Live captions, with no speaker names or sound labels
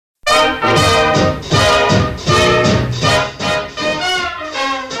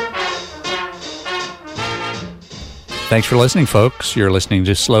Thanks for listening, folks. You're listening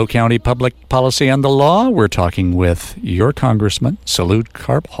to SLO County Public Policy and the Law. We're talking with your Congressman, Salud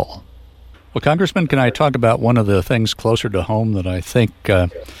Carbajal. Well, Congressman, can I talk about one of the things closer to home that I think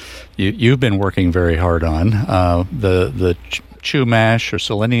you've been working very hard on, the Chumash or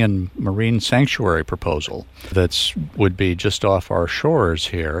Selenian Marine Sanctuary proposal that would be just off our shores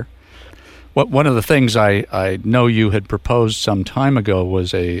here. One of the things I know you had proposed some time ago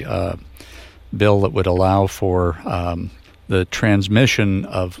was a bill that would allow for the transmission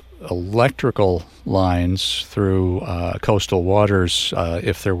of electrical lines through coastal waters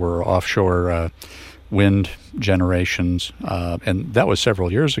if there were offshore wind generations, and that was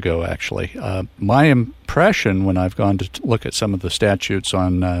several years ago, actually. My impression when I've gone to look at some of the statutes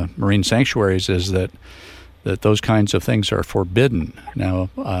on marine sanctuaries is that those kinds of things are forbidden. Now,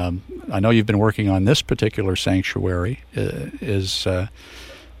 I know you've been working on this particular sanctuary,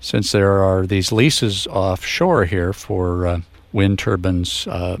 since there are these leases offshore here for wind turbines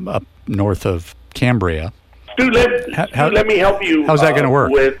up north of Cambria. Stu, let me help you. How's that going to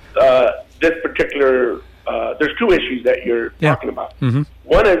work? With this particular, there's two issues that you're talking about. Mm-hmm.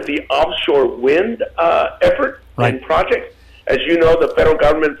 One is the offshore wind effort and project. As you know, the federal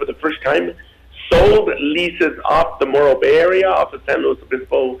government for the first time sold leases off the Morro Bay area, off of San Luis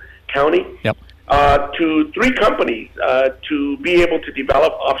Obispo County. Yep. To three companies to be able to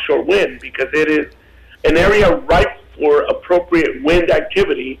develop offshore wind, because it is an area ripe for appropriate wind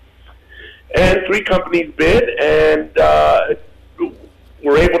activity. And three companies bid and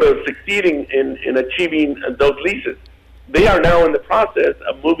were able to succeed in achieving those leases. They are now in the process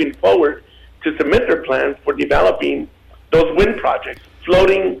of moving forward to submit their plans for developing those wind projects,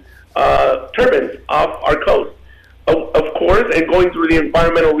 floating turbines off our coast. Of course, and going through the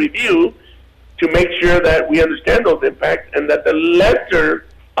environmental review to make sure that we understand those impacts and that the lesser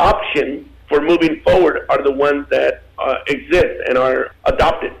option for moving forward are the ones that exist and are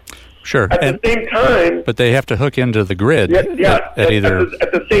adopted. Sure. At the same time... But they have to hook into the grid. At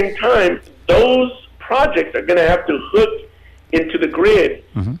the same time, those projects are going to have to hook into the grid.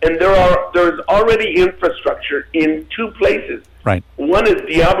 Mm-hmm. And there's already infrastructure in two places. Right. One is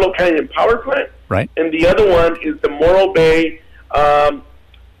Diablo Canyon Power Plant. Right. And the other one is the Morro Bay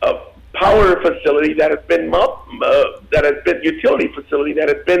power facility that has been utility facility that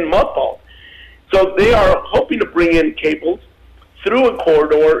has been mothballed. So they are hoping to bring in cables through a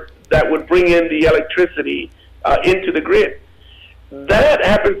corridor that would bring in the electricity into the grid. That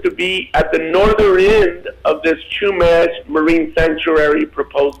happens to be at the northern end of this Chumash Marine Sanctuary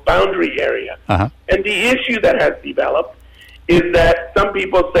proposed boundary area. Uh-huh. And the issue that has developed is that some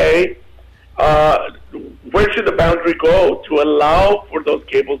people say, where should the boundary go to allow for those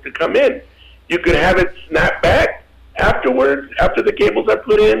cables to come in? You could have it snap back afterwards, after the cables are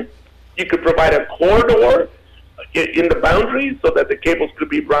put in. You could provide a corridor in the boundary so that the cables could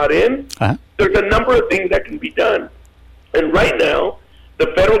be brought in. Uh-huh. There's a number of things that can be done. And right now, the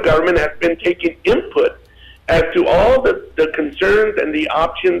federal government has been taking input as to all the concerns and the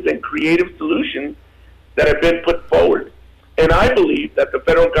options and creative solutions that have been put forward. And I believe that the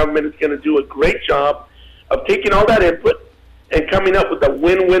federal government is going to do a great job of taking all that input and coming up with a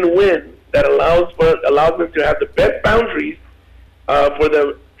win-win-win that allows them to have the best boundaries for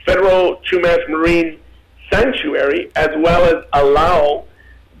the federal Chumash Marine Sanctuary, as well as allow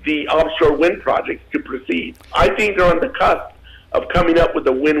the offshore wind projects to proceed. I think they're on the cusp of coming up with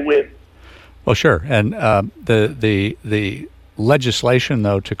a win-win. Well, sure. And the legislation,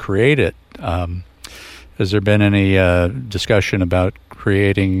 though, to create it, has there been any discussion about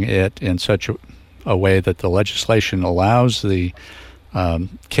creating it in such a way that the legislation allows the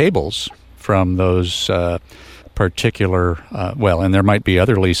cables from those particular, and there might be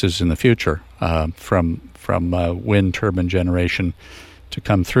other leases in the future from wind turbine generation to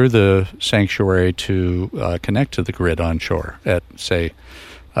come through the sanctuary to connect to the grid onshore at, say,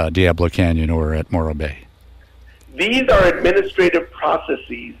 Diablo Canyon or at Morro Bay? These are administrative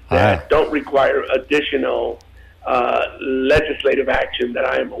processes that don't require additional legislative action that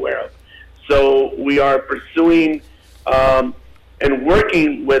I am aware of. So we are pursuing and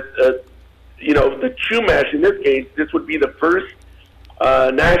working with, the Chumash. In this case, this would be the first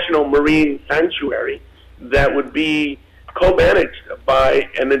national marine sanctuary that would be co-managed by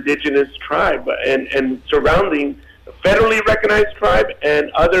an indigenous tribe and surrounding federally recognized tribe, and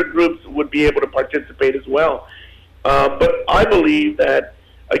other groups would be able to participate as well. But I believe that,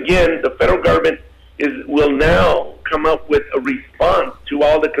 again, the federal government will now come up with a response to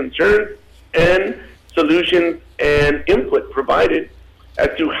all the concerns and solutions and input provided as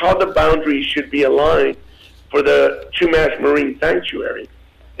to how the boundaries should be aligned for the Chumash Marine Sanctuary.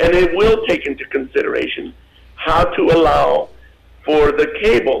 And it will take into consideration how to allow for the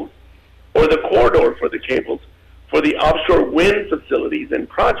cables or the corridor for the cables for the offshore wind facilities and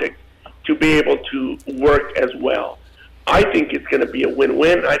projects to be able to work as well. I think it's going to be a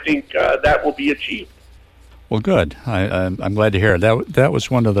win-win. I think that will be achieved. Well, good. I'm glad to hear it. That was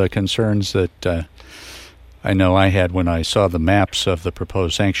one of the concerns that I know I had when I saw the maps of the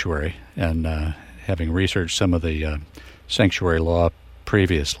proposed sanctuary and having researched some of the sanctuary law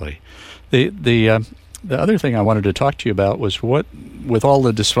previously. The other thing I wanted to talk to you about was with all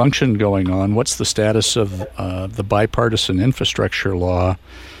the dysfunction going on, what's the status of the bipartisan infrastructure law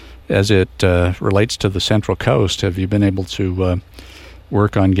as it relates to the Central Coast? Have you been able to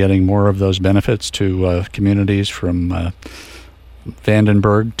work on getting more of those benefits to communities from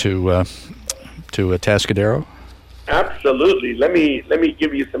Vandenberg to Atascadero? Absolutely. Let me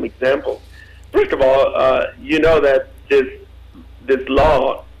give you some examples. First of all, you know that this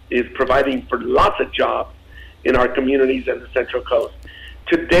law is providing for lots of jobs in our communities and the Central Coast.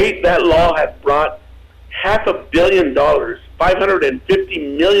 To date, that law has brought $500 million,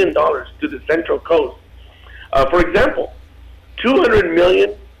 $550 million to the Central Coast. For example, $200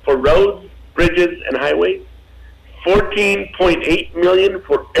 million for roads, bridges, and highways, $14.8 million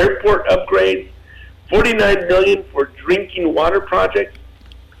for airport upgrades, $49 million for drinking water projects,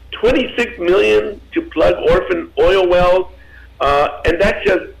 $26 million to plug orphan oil wells, and that's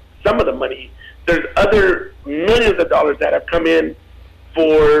just some of the money. There's other millions of dollars that have come in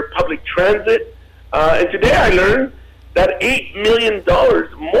for public transit. And today I learned that $8 million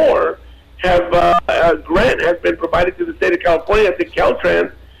more have a grant has been provided to the state of California, to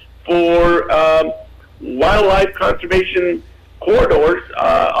Caltrans, for wildlife conservation corridors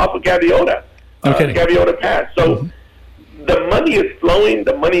off of Gaviota, Gaviota Pass. So the money is flowing,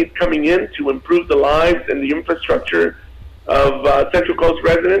 the money is coming in to improve the lives and the infrastructure of Central Coast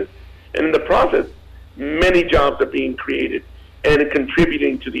residents, and in the process, many jobs are being created and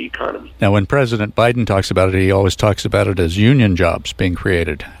contributing to the economy. Now, when President Biden talks about it, he always talks about it as union jobs being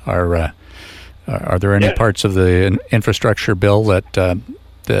created. Are there any parts of the infrastructure bill that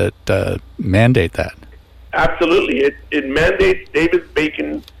mandate that? Absolutely. It mandates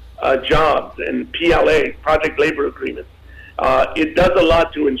Davis-Bacon jobs and PLA, project labor agreements. It does a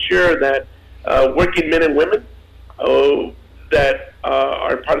lot to ensure that working men and women that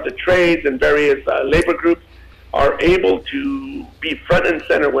are part of the trades and various labor groups are able to be front and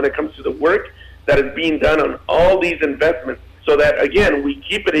center when it comes to the work that is being done on all these investments, so that, again, we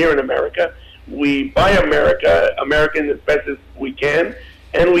keep it here in America, we buy American as best as we can,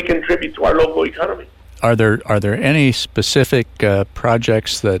 and we contribute to our local economy. Are there any specific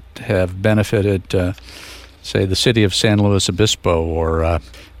projects that have benefited, say, the city of San Luis Obispo or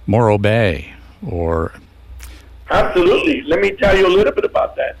Morro Bay? Or Absolutely. Let me tell you a little bit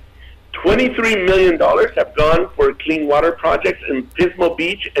about that. $23 million have gone for clean water projects in Pismo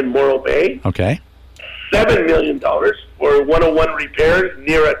Beach and Morro Bay. Okay. $7 million for 101 repairs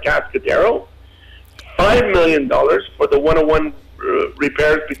near Atascadero. $5 million for the 101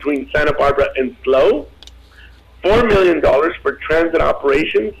 repairs between Santa Barbara and SLO. $4 million for transit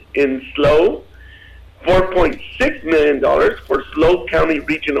operations in SLO. $4.6 million for SLO County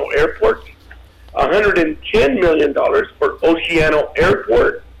Regional Airport. $110 million for Oceano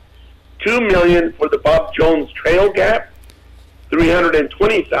Airport. $2 million for the Bob Jones Trail Gap.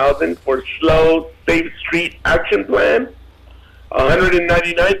 $320,000 for SLO Safe Street Action Plan.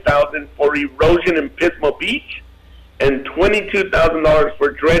 $199,000 for erosion in Pismo Beach, and $22,000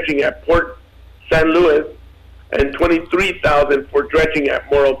 for dredging at Port San Luis, and $23,000 for dredging at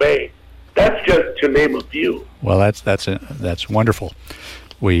Morro Bay. That's just to name a few. Well, that's wonderful.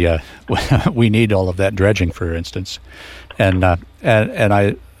 We we need all of that dredging, for instance, and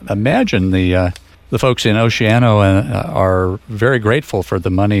I imagine the folks in Oceano are very grateful for the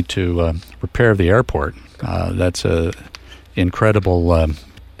money to repair the airport. That's a incredible.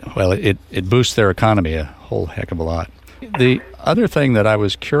 It boosts their economy a whole heck of a lot. The other thing that I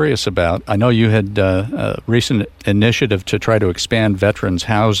was curious about, I know you had a recent initiative to try to expand veterans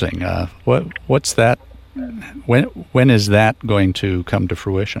housing. What's that? When is that going to come to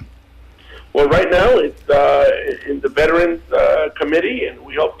fruition? Well, right now it's in the Veterans Committee, and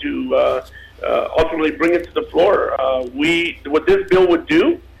we hope to ultimately bring it to the floor. What this bill would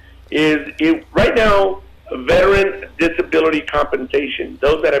do is, right now, veteran disability compensation,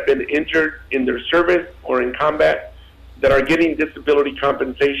 those that have been injured in their service or in combat that are getting disability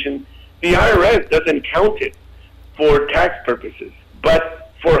compensation, the IRS doesn't count it for tax purposes.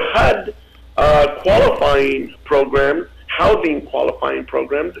 But for HUD qualifying programs, housing qualifying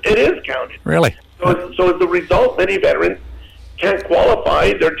programs, it is counted. Really? So as a result, many veterans can't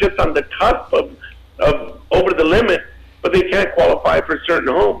qualify. They're just on the cusp of of over the limit, but they can't qualify for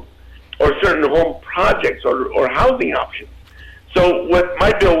certain homes or certain home projects or housing options. So what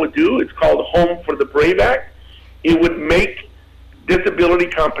my bill would do, it's called Home for the Brave Act. It would make disability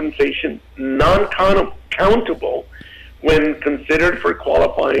compensation non-countable when considered for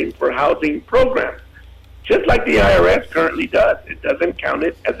qualifying for housing programs, just like the IRS currently does. It doesn't count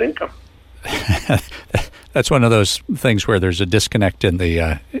it as income. That's one of those things where there's a disconnect in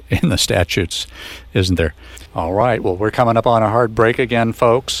the statutes, isn't there? All right. Well, we're coming up on a hard break again,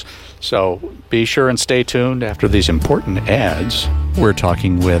 folks. So be sure and stay tuned after these important ads. We're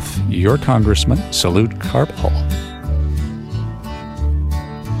talking with your Congressman, Salud Carbajal.